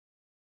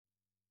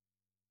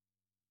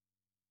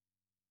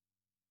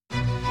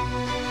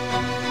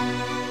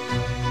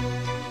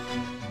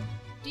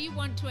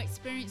want to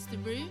experience the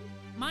room?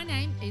 My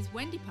name is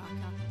Wendy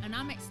Parker, and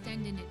I'm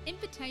extending an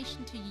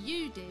invitation to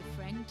you, dear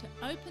friend, to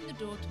open the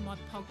door to my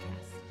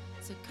podcast.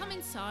 So come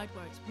inside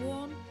where it's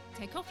warm,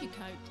 take off your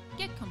coat,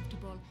 get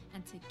comfortable,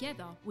 and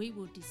together we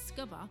will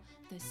discover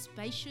the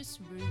spacious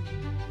room.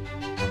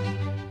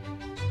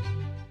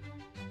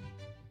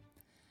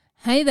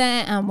 Hey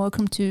there, and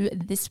welcome to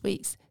this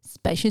week's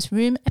Spacious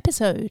Room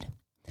episode.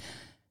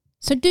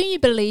 So do you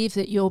believe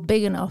that you're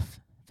big enough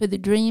for the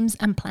dreams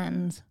and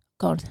plans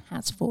God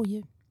has for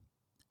you?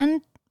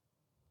 And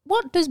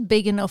what does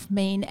big enough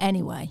mean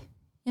anyway?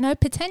 You know,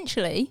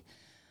 potentially,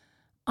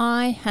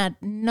 I had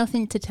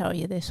nothing to tell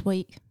you this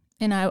week.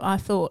 You know, I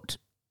thought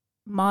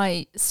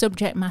my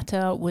subject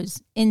matter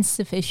was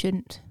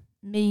insufficient,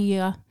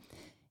 meagre.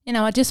 You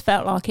know, I just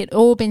felt like it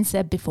all been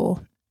said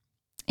before.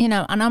 You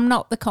know, and I'm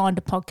not the kind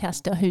of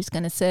podcaster who's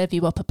going to serve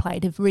you up a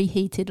plate of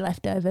reheated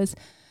leftovers,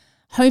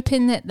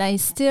 hoping that they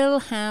still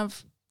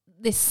have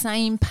this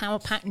same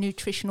power-packed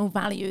nutritional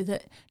value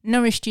that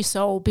nourished your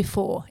soul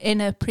before in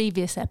a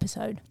previous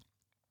episode.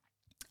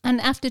 And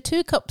after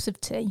 2 cups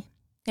of tea,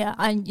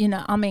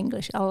 I'm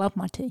English, I love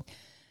my tea.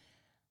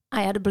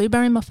 I had a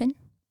blueberry muffin,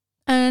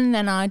 and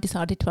then I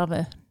decided to have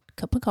a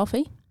cup of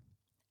coffee.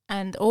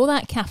 And all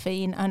that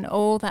caffeine and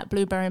all that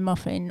blueberry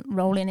muffin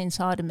rolling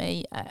inside of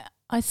me,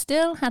 I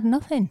still had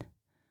nothing.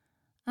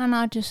 And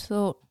I just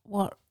thought,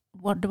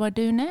 what do I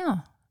do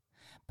now?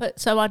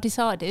 But so I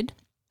decided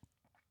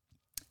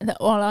that,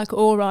 like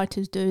all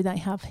writers do, they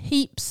have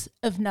heaps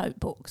of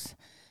notebooks.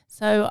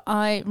 So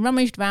I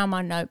rummaged around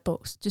my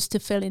notebooks just to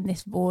fill in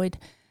this void.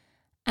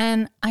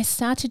 And I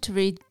started to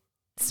read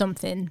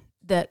something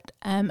that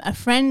a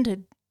friend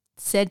had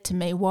said to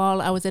me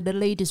while I was at a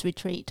leaders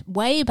retreat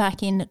way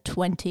back in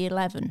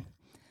 2011.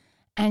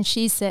 And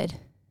she said,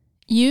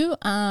 "You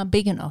are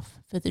big enough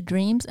for the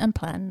dreams and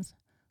plans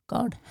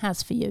God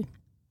has for you."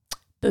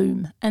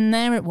 Boom. And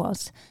there it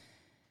was.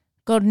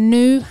 God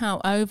knew how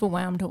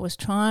overwhelmed I was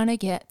trying to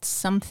get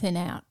something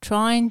out,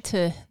 trying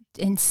to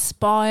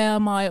inspire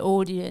my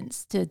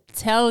audience to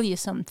tell you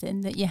something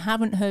that you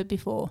haven't heard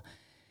before.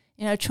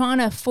 You know, trying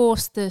to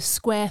force the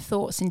square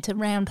thoughts into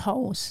round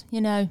holes.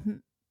 You know,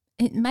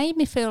 it made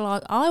me feel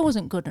like I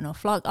wasn't good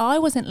enough, like I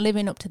wasn't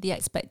living up to the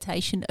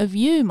expectation of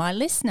you, my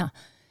listener.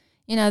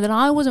 You know, that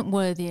I wasn't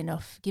worthy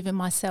enough, giving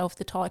myself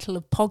the title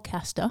of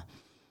podcaster.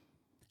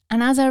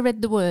 And as I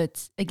read the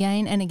words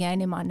again and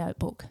again in my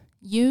notebook,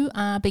 "You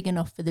are big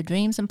enough for the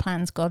dreams and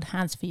plans God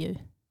has for you,"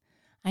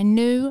 I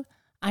knew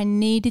I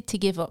needed to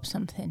give up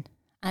something,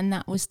 and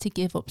that was to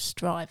give up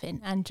striving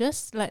and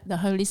just let the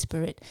Holy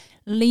Spirit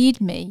lead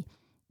me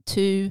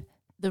to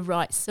the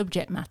right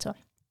subject matter.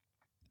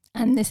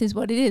 And this is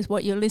what it is,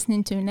 what you're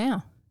listening to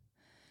now.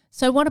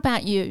 So what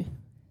about you?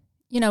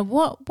 You know,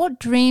 what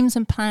dreams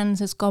and plans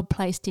has God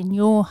placed in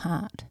your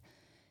heart?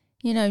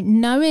 You know,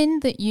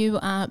 knowing that you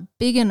are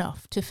big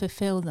enough to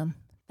fulfill them.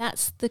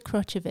 That's the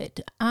crutch of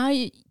it.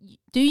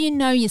 Do you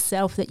know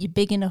yourself that you're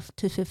big enough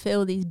to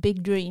fulfill these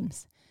big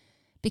dreams?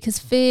 Because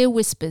fear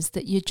whispers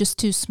that you're just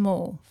too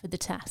small for the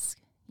task.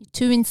 You're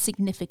too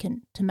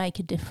insignificant to make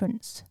a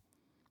difference.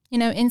 You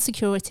know,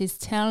 insecurities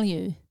tell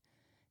you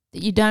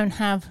that you don't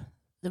have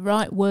the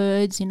right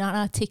words, you're not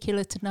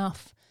articulate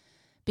enough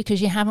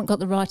because you haven't got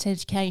the right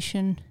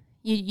education,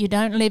 you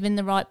don't live in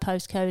the right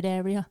postcode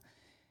area,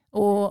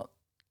 or,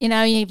 you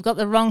know, you've got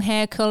the wrong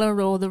hair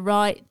colour or the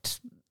right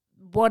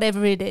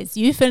whatever it is.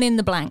 You fill in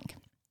the blank.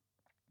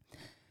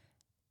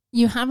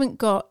 You haven't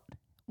got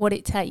what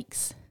it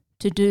takes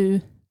to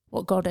do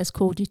what God has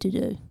called you to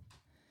do.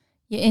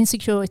 Your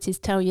insecurities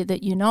tell you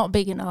that you're not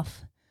big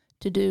enough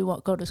to do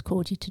what God has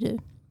called you to do.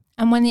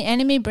 And when the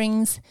enemy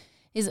brings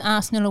his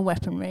arsenal of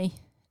weaponry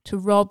to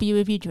rob you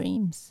of your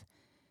dreams,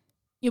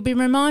 you'll be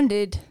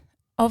reminded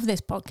of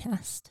this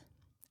podcast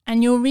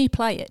and you'll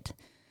replay it.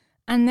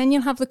 And then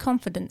you'll have the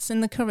confidence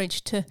and the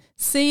courage to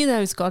see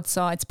those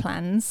God-sized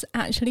plans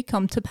actually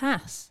come to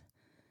pass.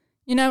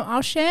 You know,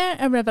 I'll share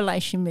a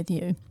revelation with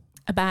you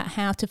about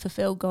how to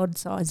fulfill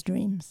God-sized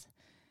dreams.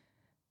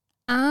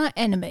 Our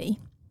enemy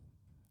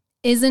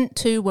isn't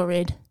too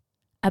worried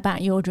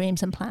about your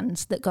dreams and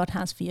plans that God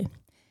has for you.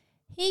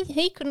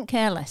 He couldn't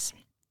care less.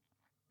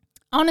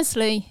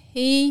 Honestly,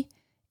 he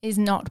is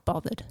not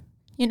bothered.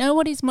 You know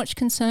what he's much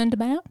concerned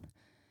about?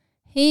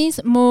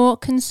 He's more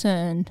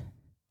concerned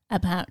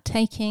about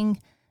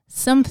taking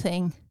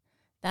something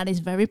that is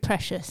very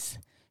precious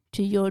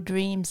to your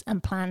dreams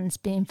and plans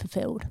being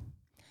fulfilled.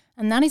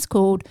 And that is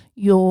called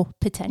your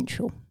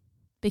potential.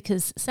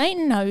 Because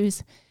Satan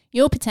knows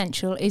your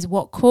potential is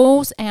what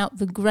calls out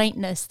the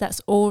greatness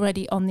that's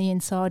already on the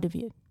inside of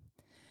you.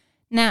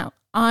 Now,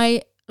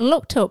 I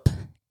looked up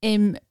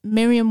in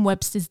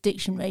Merriam-Webster's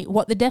dictionary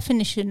what the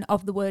definition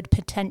of the word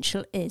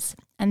potential is.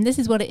 And this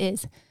is what it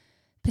is.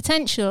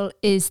 Potential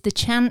is the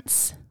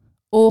chance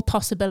or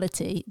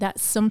possibility that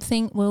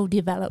something will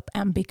develop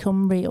and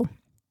become real.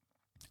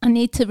 I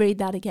need to read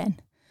that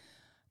again.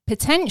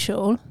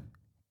 Potential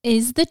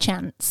is the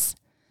chance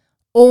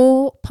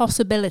or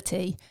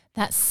possibility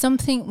that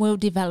something will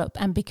develop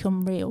and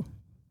become real.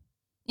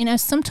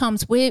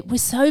 Sometimes we're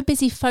so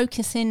busy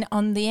focusing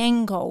on the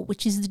end goal,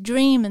 which is the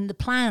dream and the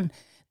plan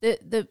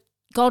that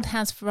God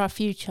has for our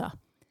future,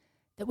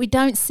 that we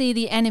don't see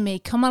the enemy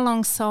come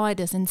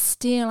alongside us and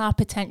steal our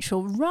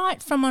potential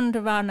right from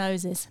under our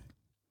noses.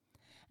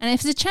 And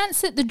if there's a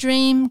chance that the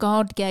dream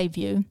God gave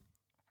you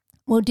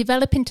will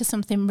develop into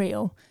something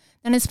real,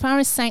 then as far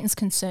as Satan's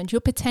concerned,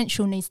 your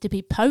potential needs to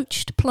be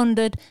poached,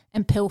 plundered,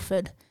 and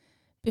pilfered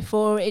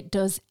before it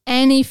does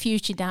any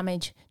future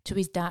damage to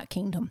his dark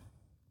kingdom.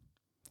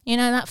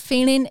 That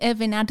feeling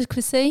of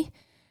inadequacy,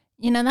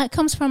 that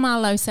comes from our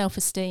low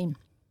self-esteem.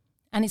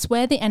 And it's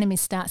where the enemy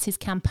starts his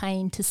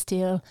campaign to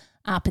steal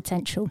our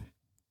potential.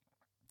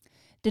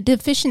 The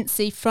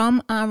deficiency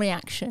from our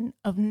reaction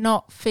of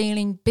not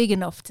feeling big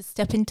enough to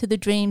step into the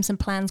dreams and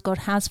plans God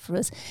has for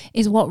us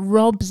is what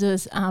robs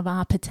us of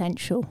our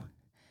potential.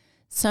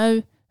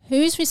 So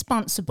who's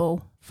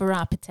responsible for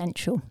our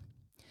potential?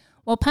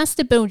 Well,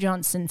 Pastor Bill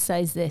Johnson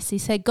says this. He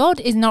said, God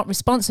is not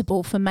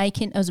responsible for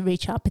making us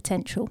reach our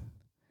potential.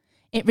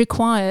 It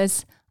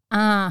requires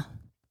our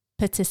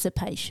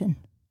participation.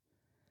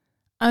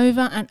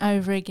 Over and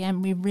over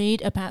again, we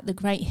read about the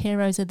great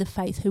heroes of the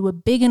faith who were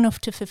big enough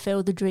to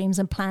fulfill the dreams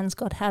and plans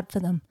God had for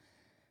them.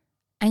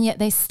 And yet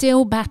they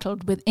still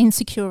battled with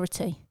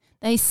insecurity.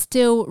 They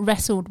still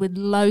wrestled with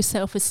low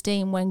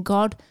self-esteem when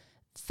God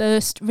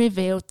first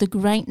revealed the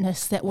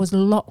greatness that was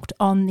locked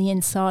on the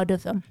inside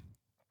of them.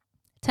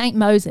 Take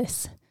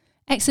Moses,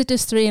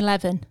 Exodus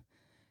 3:11.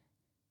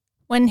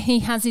 When he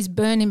has his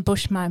burning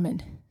bush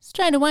moment,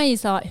 straight away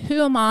he's like,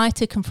 who am I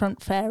to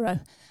confront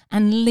Pharaoh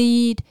and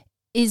lead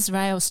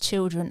Israel's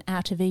children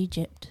out of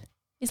Egypt?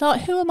 He's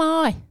like, who am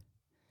I?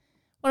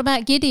 What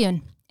about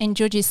Gideon in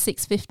Judges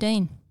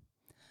 6:15?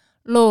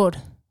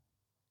 Lord,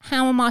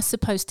 how am I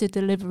supposed to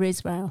deliver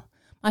Israel?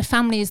 My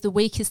family is the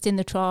weakest in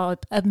the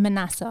tribe of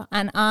Manasseh,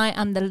 and I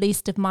am the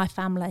least of my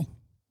family.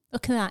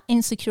 Look at that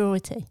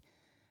insecurity.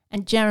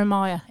 And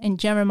Jeremiah, in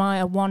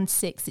Jeremiah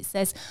 1:6, it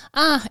says,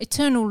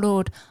 eternal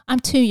Lord, I'm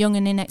too young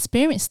and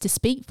inexperienced to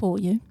speak for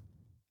you.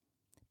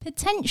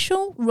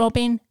 Potential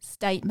robbing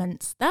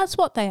statements. That's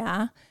what they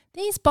are.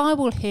 These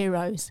Bible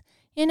heroes,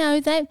 the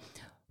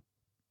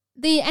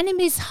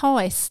enemy's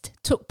heist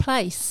took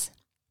place.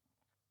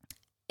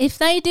 If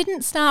they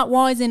didn't start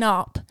wising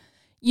up,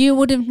 you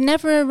would have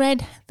never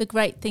read the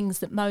great things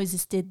that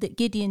Moses did, that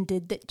Gideon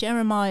did, that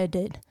Jeremiah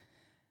did,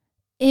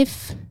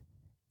 if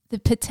the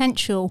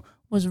potential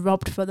was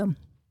robbed for them.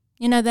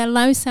 Their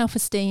low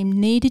self-esteem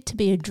needed to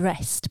be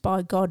addressed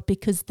by God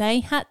because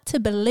they had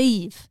to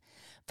believe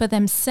for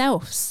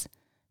themselves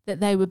that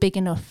they were big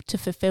enough to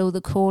fulfill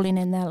the calling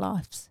in their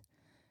lives.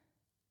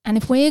 And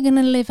if we're going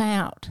to live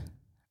out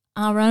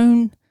our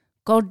own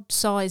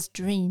God-sized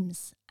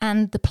dreams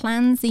and the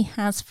plans he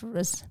has for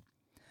us,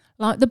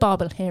 like the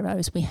Bible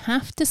heroes, we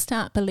have to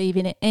start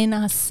believing it in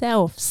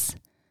ourselves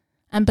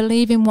and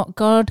believing what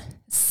God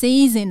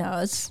sees in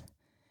us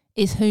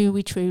is who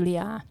we truly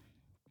are.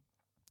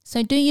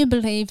 So do you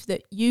believe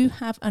that you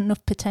have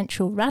enough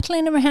potential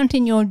rattling around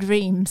in your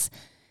dreams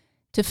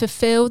to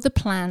fulfill the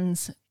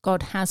plans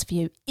God has for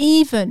you,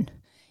 even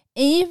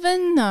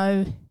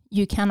though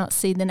you cannot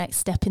see the next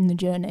step in the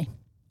journey?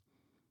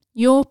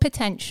 Your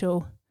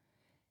potential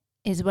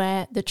is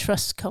where the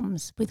trust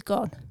comes with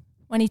God.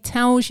 When he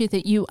tells you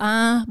that you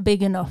are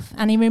big enough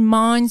and he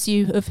reminds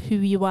you of who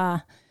you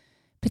are.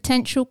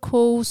 Potential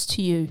calls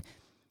to you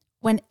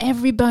when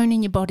every bone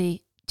in your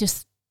body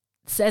just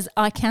says,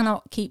 I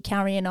cannot keep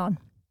carrying on.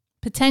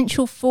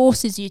 Potential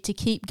forces you to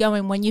keep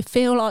going when you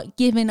feel like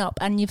giving up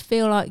and you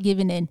feel like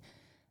giving in.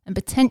 And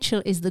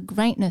potential is the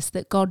greatness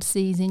that God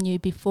sees in you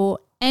before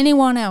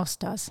anyone else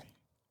does.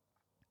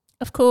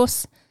 Of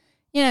course,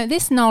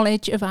 this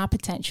knowledge of our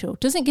potential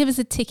doesn't give us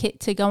a ticket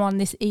to go on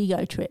this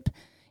ego trip.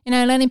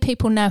 Letting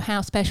people know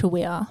how special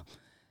we are.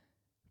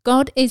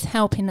 God is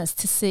helping us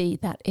to see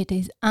that it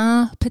is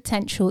our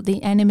potential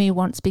the enemy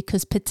wants,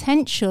 because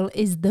potential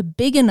is the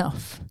big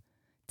enough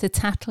to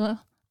tackle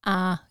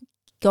our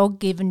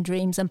God-given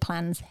dreams and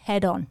plans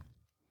head on.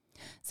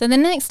 So the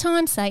next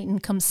time Satan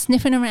comes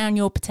sniffing around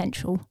your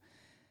potential,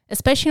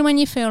 especially when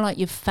you feel like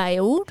you've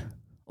failed,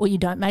 or you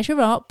don't measure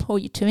up, or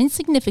you're too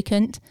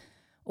insignificant,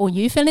 or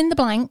you fill in the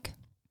blank,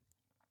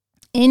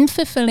 in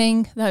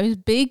fulfilling those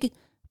big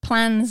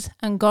plans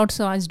and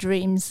God-sized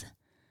dreams,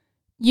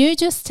 you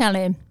just tell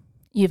him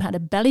you've had a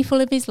belly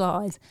full of his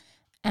lies,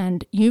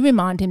 and you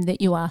remind him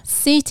that you are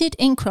seated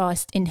in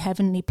Christ in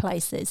heavenly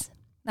places.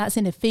 That's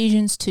in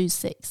Ephesians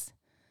 2:6.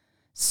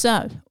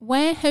 So,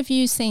 where have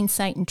you seen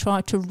Satan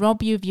try to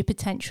rob you of your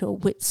potential,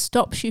 which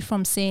stops you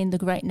from seeing the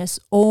greatness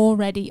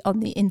already on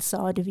the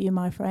inside of you,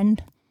 my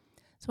friend?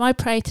 So I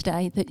pray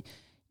today that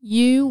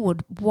you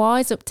would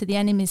wise up to the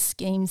enemy's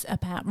schemes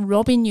about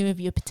robbing you of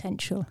your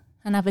potential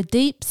and have a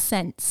deep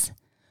sense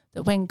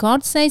that when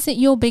God says that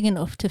you're big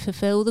enough to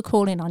fulfill the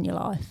calling on your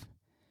life,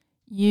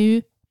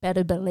 you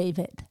better believe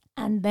it.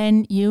 And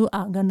then you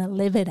are going to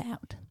live it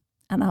out.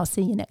 And I'll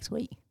see you next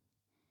week.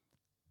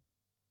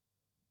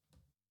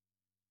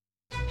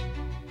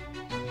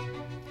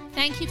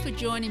 Thank you for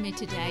joining me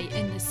today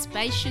in the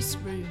spacious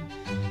room.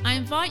 I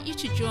invite you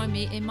to join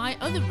me in my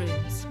other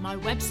rooms, my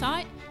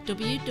website,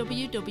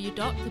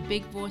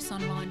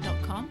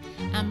 www.thebigvoiceonline.com,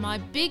 and my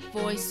Big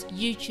Voice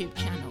YouTube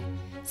channel.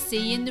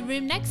 See you in the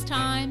room next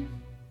time.